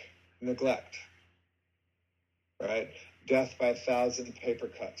like neglect, right? Death by 1,000 paper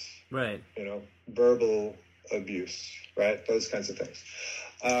cuts, right? Verbal abuse, right? Those kinds of things.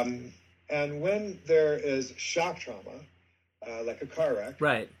 And when there is shock trauma, like a car wreck,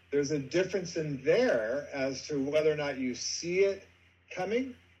 right? There's a difference in there as to whether or not you see it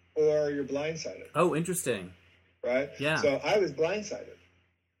coming or you're blindsided. Oh, interesting. Right? Yeah. So I was blindsided.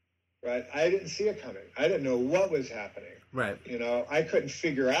 right? I didn't see it coming. I didn't know what was happening. Right. You know, I couldn't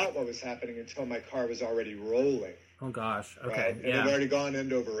figure out what was happening until my car was already rolling. Oh, gosh. Okay. Right? And yeah. it had already gone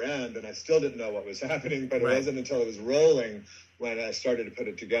end over end, and I still didn't know what was happening, but it Right. wasn't until it was rolling when I started to put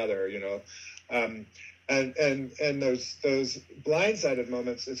it together, you know. And those blindsided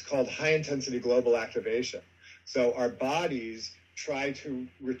moments, it's called high-intensity global activation. So our bodies try to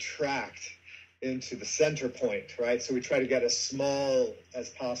retract into the center point, right? So we try to get as small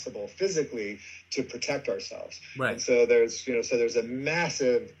as possible physically to protect ourselves. Right. And so there's a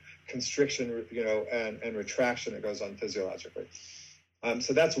massive constriction, you know, and retraction that goes on physiologically.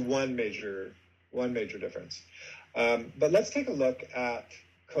 So that's one major difference. But let's take a look at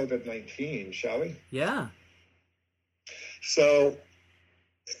COVID-19, shall we? Yeah. So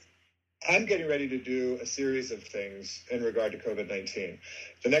I'm getting ready to do a series of things in regard to COVID-19.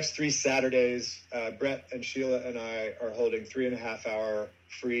 The next 3 Saturdays, Brett and Sheila and I are holding 3.5-hour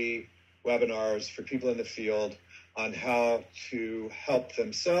free webinars for people in the field on how to help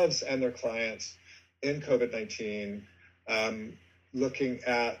themselves and their clients in COVID-19, looking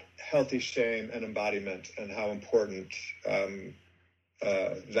at healthy shame and embodiment and how important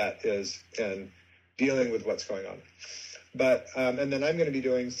that is in dealing with what's going on. But and then I'm going to be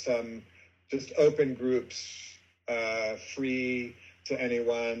doing some just open groups, free to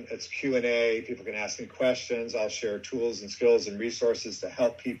anyone. It's Q&A. People can ask me questions. I'll share tools and skills and resources to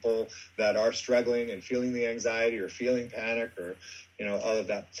help people that are struggling and feeling the anxiety or feeling panic or, you know, all of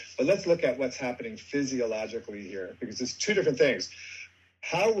that. But let's look at what's happening physiologically here, because it's two different things.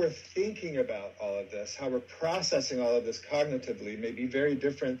 How we're thinking about all of this, how we're processing all of this cognitively may be very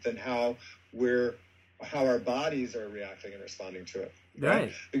different than how our bodies are reacting and responding to it.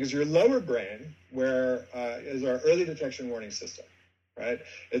 Right. Because your lower brain, where is our early detection warning system, right?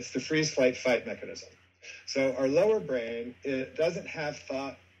 It's the freeze, flight, fight mechanism. So our lower brain, it doesn't have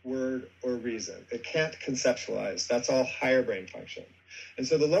thought, word, or reason. It can't conceptualize. That's all higher brain function. And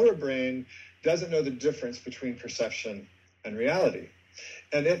so the lower brain doesn't know the difference between perception and reality.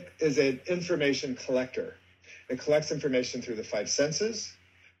 And it is an information collector. It collects information through the 5 senses,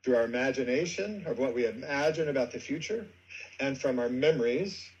 through our imagination of what we imagine about the future, and from our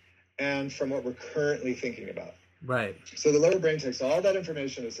memories, and from what we're currently thinking about. Right. So the lower brain takes all that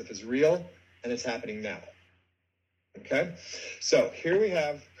information as if it's real, and it's happening now. Okay? So here we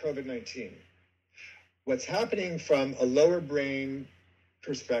have COVID-19. What's happening from a lower brain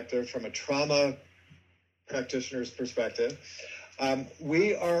perspective, from a trauma practitioner's perspective,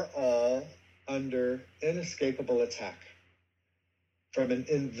 we are all under inescapable attack from an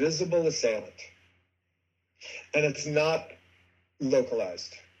invisible assailant. And it's not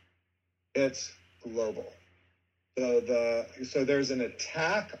localized. It's global. So there's an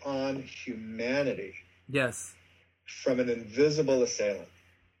attack on humanity. Yes. From an invisible assailant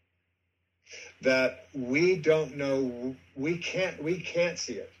that we don't know. We can't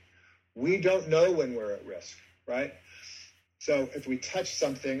see it. We don't know when we're at risk, right? So if we touch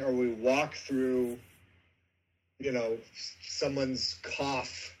something or we walk through, you know, someone's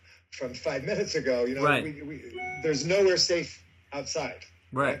cough from 5 minutes ago, you know, right. There's nowhere safe outside.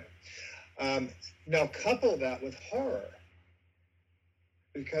 Right. Now couple that with horror,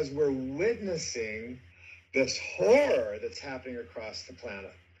 because we're witnessing this horror that's happening across the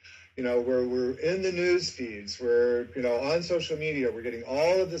planet. You know, we're in the news feeds, we're, you know, on social media, we're getting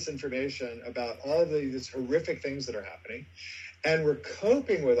all of this information about all of these horrific things that are happening, and we're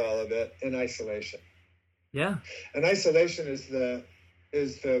coping with all of it in isolation. Yeah. And isolation is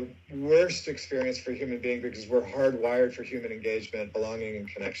the worst experience for a human being, because we're hardwired for human engagement, belonging, and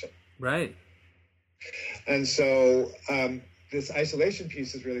connection. Right. And so this isolation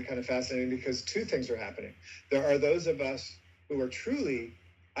piece is really kind of fascinating, because two things are happening. There are those of us who are truly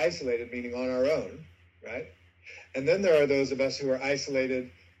isolated, meaning on our own, right? And then there are those of us who are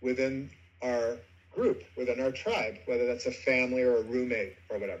isolated within our group, within our tribe, whether that's a family or a roommate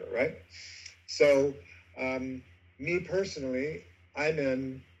or whatever, right? So me personally, I'm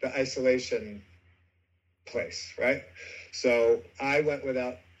in the isolation place, right? So I went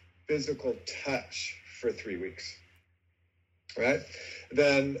without physical touch for 3 weeks, right?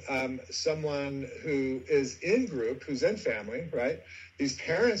 Then someone who is in group, who's in family, right? These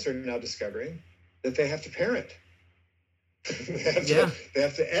parents are now discovering that they have to parent. They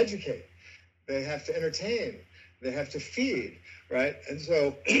have to educate. They have to entertain. They have to feed, right? And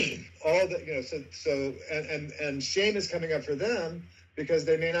so all the, you know, and shame is coming up for them because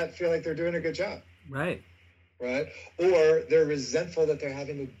they may not feel like they're doing a good job. Right. Right. Or they're resentful that they're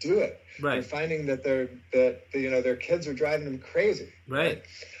having to do it. Right. They're finding that their kids are driving them crazy. Right.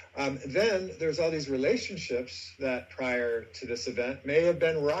 Then there's all these relationships that prior to this event may have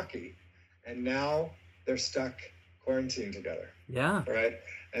been rocky, and now they're stuck quarantined together. Yeah. Right.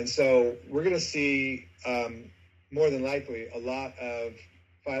 And so we're going to see, more than likely, a lot of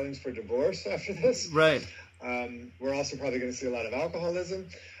filings for divorce after this. Right. We're also probably going to see a lot of alcoholism.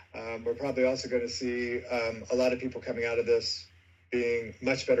 We're probably also going to see a lot of people coming out of this being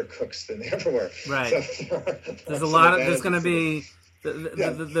much better cooks than they ever were. Right. So there's a lot of, there's going to be,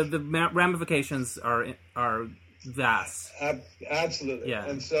 the ramifications are vast. Absolutely. Yeah.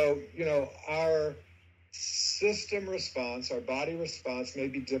 And so, our system response, our body response may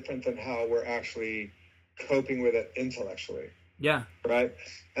be different than how we're actually coping with it intellectually. Yeah. Right.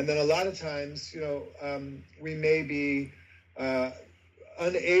 And then a lot of times, we may be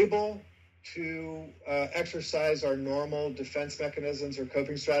unable to exercise our normal defense mechanisms or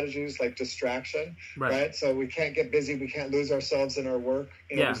coping strategies like distraction, right? So we can't get busy, we can't lose ourselves in our work.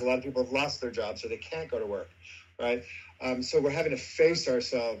 Because a lot of people have lost their jobs, so they can't go to work, right? So we're having to face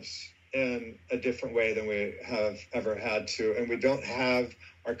ourselves in a different way than we have ever had to, and we don't have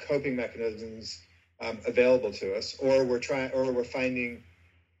our coping mechanisms available to us, or we're finding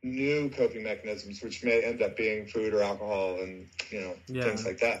new coping mechanisms, which may end up being food or alcohol and things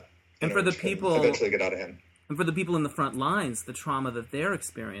like that. And for the people eventually get out of hand. And for the people in the front lines, the trauma that they're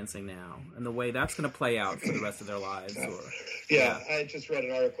experiencing now, and the way that's going to play out for the rest of their lives. I just read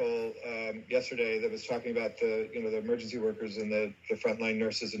an article yesterday that was talking about the emergency workers and the frontline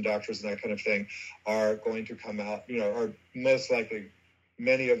nurses and doctors and that kind of thing are going to come out. Are most likely,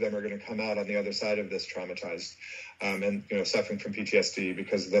 many of them are going to come out on the other side of this traumatized and suffering from PTSD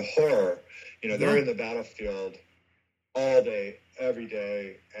because of the horror. They're in the battlefield all day, every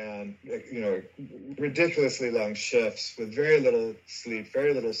day, and ridiculously long shifts with very little sleep,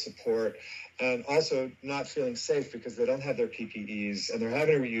 very little support, and also not feeling safe because they don't have their PPEs and they're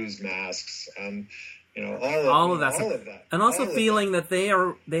having to reuse masks and all of that, and also feeling that they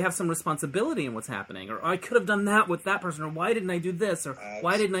have some responsibility in what's happening, or I could have done that with that person, or why didn't I do this, or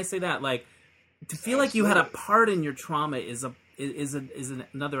why didn't I say that? Like, to feel like you had a part in your trauma is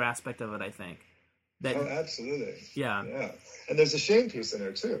another aspect of it, I think. Absolutely. Yeah. And there's a shame piece in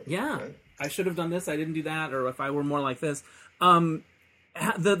there too. Yeah. Right? I should have done this. I didn't do that. Or if I were more like this. The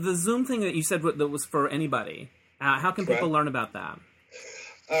Zoom thing that you said that was for anybody. How can people learn about that?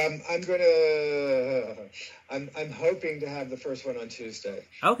 I'm hoping to have the first one on Tuesday.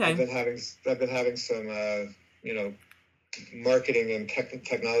 Okay. I've been having some marketing and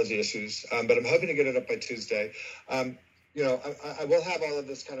technology issues, but I'm hoping to get it up by Tuesday. I will have all of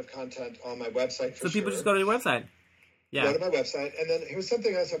this kind of content on my website. So people just go to your website. Yeah. Go to my website. And then here's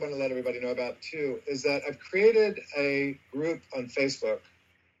something else I want to let everybody know about, too, is that I've created a group on Facebook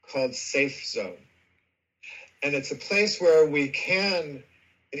called Safe Zone. And it's a place where we can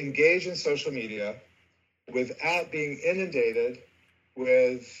engage in social media without being inundated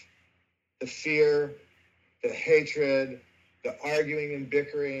with the fear, the hatred, the arguing and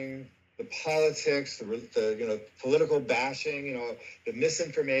bickering, the politics, the political bashing, the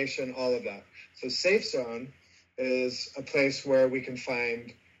misinformation, all of that. So Safe Zone is a place where we can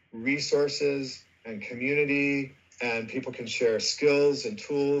find resources and community, and people can share skills and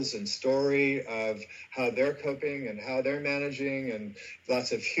tools and story of how they're coping and how they're managing, and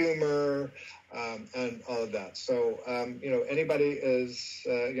lots of humor and all of that. So, anybody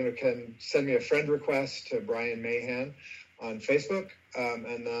can send me a friend request to Brian Mahan on Facebook,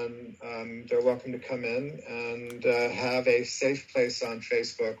 and then they're welcome to come in and have a safe place on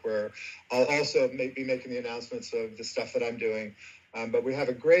Facebook where I'll also be making the announcements of the stuff that I'm doing. But we have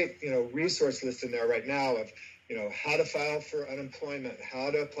a great, resource list in there right now of, how to file for unemployment,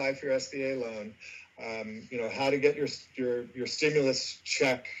 how to apply for your SBA loan, how to get your stimulus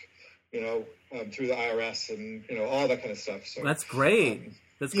check, through the IRS and, all that kind of stuff. So that's great.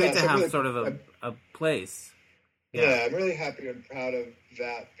 That's great to have really, sort of a place. Yeah, I'm really happy and proud of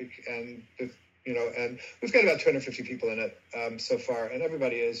that, and we've got about 250 people in it so far, and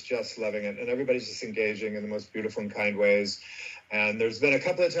everybody is just loving it, and everybody's just engaging in the most beautiful and kind ways. And there's been a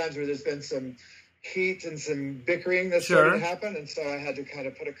couple of times where there's been some heat and some bickering that started to happen, and so I had to kind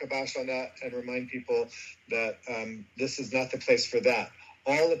of put a kibosh on that and remind people that this is not the place for that.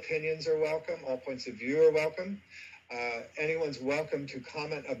 All opinions are welcome, all points of view are welcome. Anyone's welcome to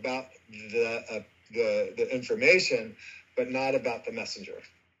comment about the information, but not about the messenger.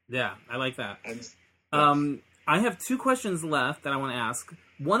 Yeah, I like that. I have two questions left that I want to ask.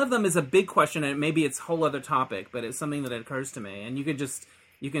 One of them is a big question, and maybe it's a whole other topic, but it's something that occurs to me, and you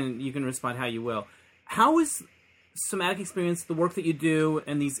can respond how you will. How is somatic experience, the work that you do,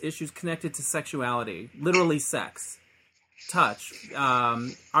 and these issues connected to sexuality, literally sex? touch.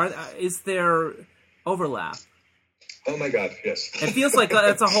 Is there overlap? Oh my God, yes. It feels like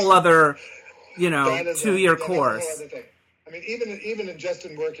that's a whole other, 2-year course. That's a whole other thing. I mean, even just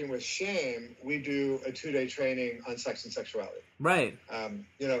in working with shame, we do a 2-day training on sex and sexuality. Right. And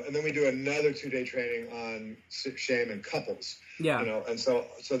then we do another 2-day training on shame in couples. Yeah. And so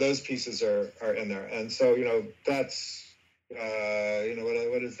those pieces are in there. And so, that's,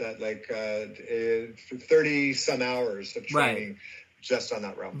 what is that? Like 30 some hours of training just on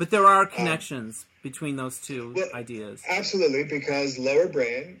that realm. But there are connections between those two ideas. Absolutely, because lower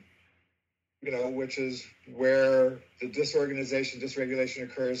brain, which is where the dysregulation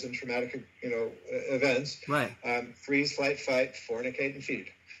occurs in traumatic, events. Right. Freeze, flight, fight, fornicate, and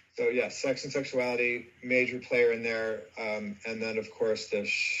feed. So, yes, sex and sexuality, major player in there. And then, of course, the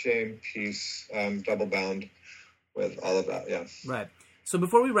shame piece, double bound with all of that, yeah. Right. So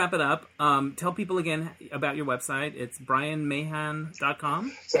before we wrap it up, tell people again about your website. It's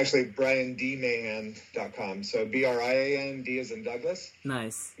brianmahan.com. It's actually briandmahan.com. So BRIAN, D as in Douglas.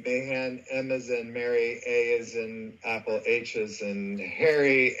 Nice. Mahan, M as in Mary, A as in Apple, H as in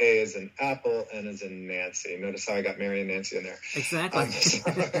Harry, A as in Apple, N as in Nancy. Notice how I got Mary and Nancy in there. Exactly.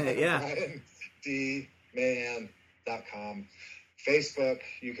 Yeah. BrianDMahan.com. Facebook,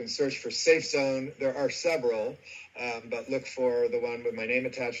 you can search for Safe Zone. There are several, but look for the one with my name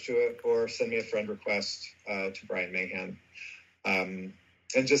attached to it, or send me a friend request to Brian Mahan. And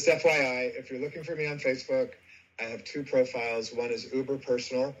just FYI, if you're looking for me on Facebook, I have 2 profiles. One is Uber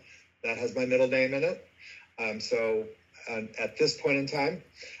Personal. That has my middle name in it. So at this point in time,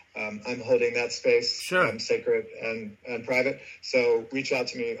 I'm holding that space sacred and private. So reach out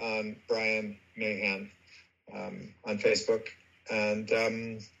to me on Brian Mahan on Facebook. And,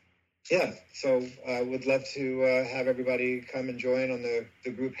 so I would love to have everybody come and join on the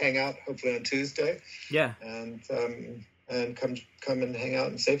group hangout, hopefully on Tuesday. Yeah. And come and hang out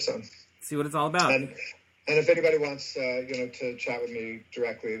in Safe Zone. See what it's all about. And if anybody wants, to chat with me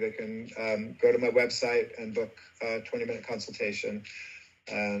directly, they can go to my website and book a 20-minute consultation.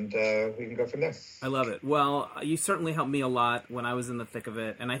 And we can go from there. I love it. Well, you certainly helped me a lot when I was in the thick of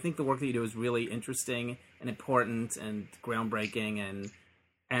it. And I think the work that you do is really interesting and important and groundbreaking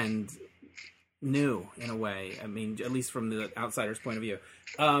and new in a way. I mean, at least from the outsider's point of view.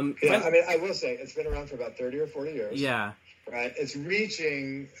 I will say it's been around for about 30 or 40 years. Yeah. Right. It's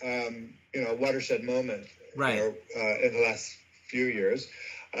reaching, a watershed moment. Right. In the last few years.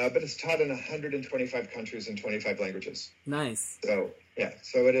 But it's taught in 125 countries and 25 languages. Nice. So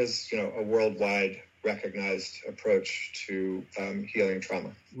it is, a worldwide recognized approach to healing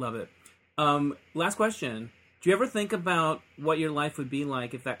trauma. Love it. Last question. Do you ever think about what your life would be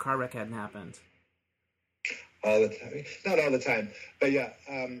like if that car wreck hadn't happened? All the time. Not all the time. But yeah,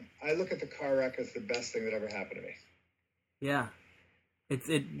 I look at the car wreck as the best thing that ever happened to me. Yeah.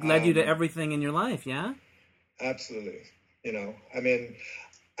 It led you to everything in your life, yeah? Absolutely.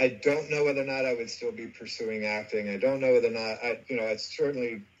 I don't know whether or not I would still be pursuing acting. I don't know whether or not I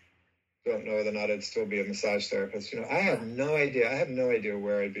certainly don't know whether or not I'd still be a massage therapist. I have no idea. I have no idea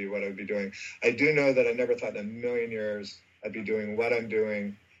where I'd be, what I'd be doing. I do know that I never thought in a million years I'd be doing what I'm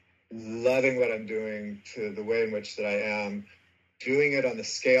doing, loving what I'm doing to the way in which that I am, doing it on the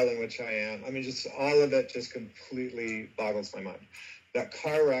scale in which I am. I mean, just all of it just completely boggles my mind. That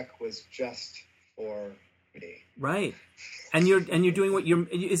car wreck was just for me. Right. And you're doing what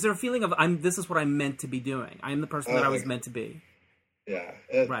is there a feeling of this is what I'm meant to be doing. I'm the person that I was meant to be. Yeah.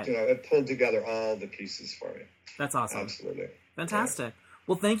 Right. It pulled together all the pieces for me. That's awesome. Absolutely. Fantastic. Yeah.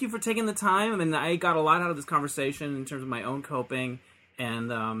 Well, thank you for taking the time. I mean, I got a lot out of this conversation in terms of my own coping,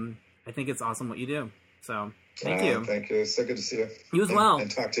 and I think it's awesome what you do. So, thank you. Thank you. It's so good to see you. You as well. And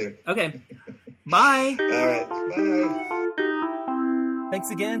talk to you. Okay. Bye. All right. Bye. Thanks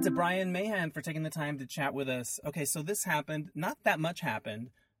again to Brian Mahan for taking the time to chat with us. Okay, so this happened. Not that much happened.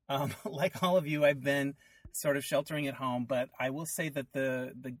 Like all of you, I've been sort of sheltering at home, but I will say that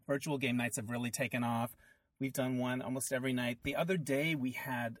the virtual game nights have really taken off. We've done one almost every night. The other day, we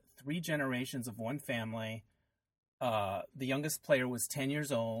had 3 generations of one family. The youngest player was 10 years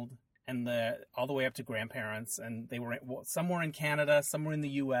old, and all the way up to grandparents, and they were some were in Canada, some were in the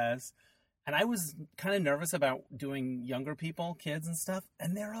U.S., and I was kind of nervous about doing younger people, kids and stuff,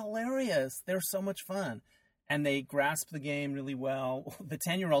 and they're hilarious. They're so much fun. And they grasp the game really well. The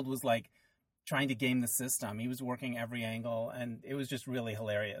 10-year-old was like trying to game the system. He was working every angle, and it was just really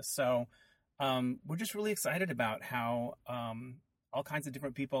hilarious. So we're just really excited about how all kinds of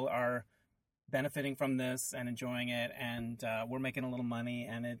different people are benefiting from this and enjoying it, and we're making a little money,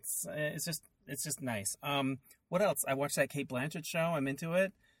 and it's just nice. What else? I watched that Cate Blanchett show. I'm into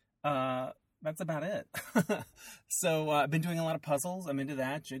it. that's about it. So I've been doing a lot of puzzles. I'm into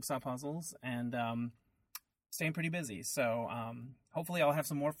that, jigsaw puzzles, and staying pretty busy. So hopefully I'll have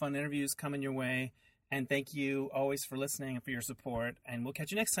some more fun interviews coming your way. And thank you always for listening and for your support. And we'll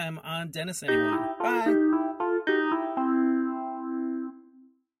catch you next time on Dennis Anyone. Bye.